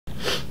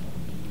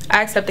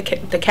I accept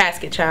the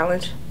casket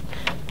challenge.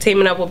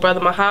 Teaming up with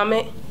Brother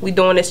Muhammad, we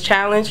doing this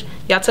challenge.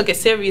 Y'all took it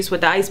serious with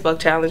the ice bug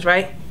challenge,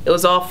 right? It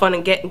was all fun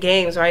and getting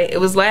games, right?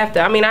 It was laughter.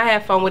 I mean, I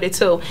had fun with it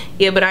too.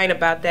 Yeah, but I ain't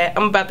about that.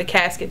 I'm about the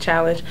casket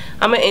challenge.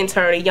 I'm an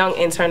intern, a young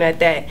intern at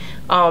that.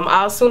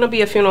 I'm soon to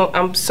be a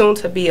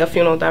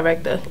funeral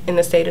director in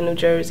the state of New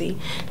Jersey.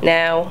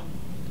 Now,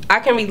 I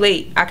can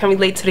relate. I can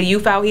relate to the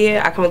youth out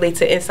here. I can relate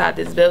to inside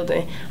this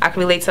building. I can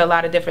relate to a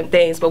lot of different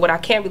things. But what I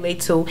can't relate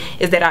to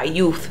is that our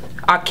youth,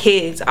 our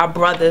kids, our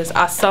brothers,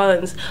 our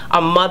sons,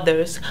 our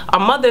mothers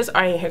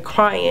are in here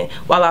crying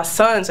while our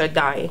sons are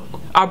dying.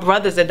 Our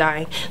brothers are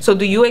dying. So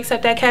do you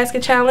accept that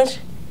casket challenge?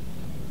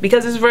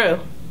 Because it's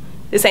real.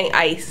 This ain't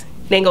ice.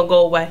 It ain't gonna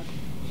go away.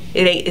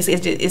 It ain't.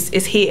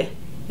 It's here.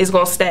 It's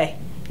gonna stay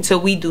until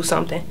we do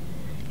something.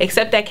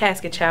 Accept that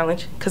casket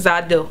challenge, cause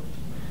I do.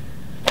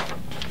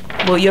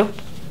 Will you?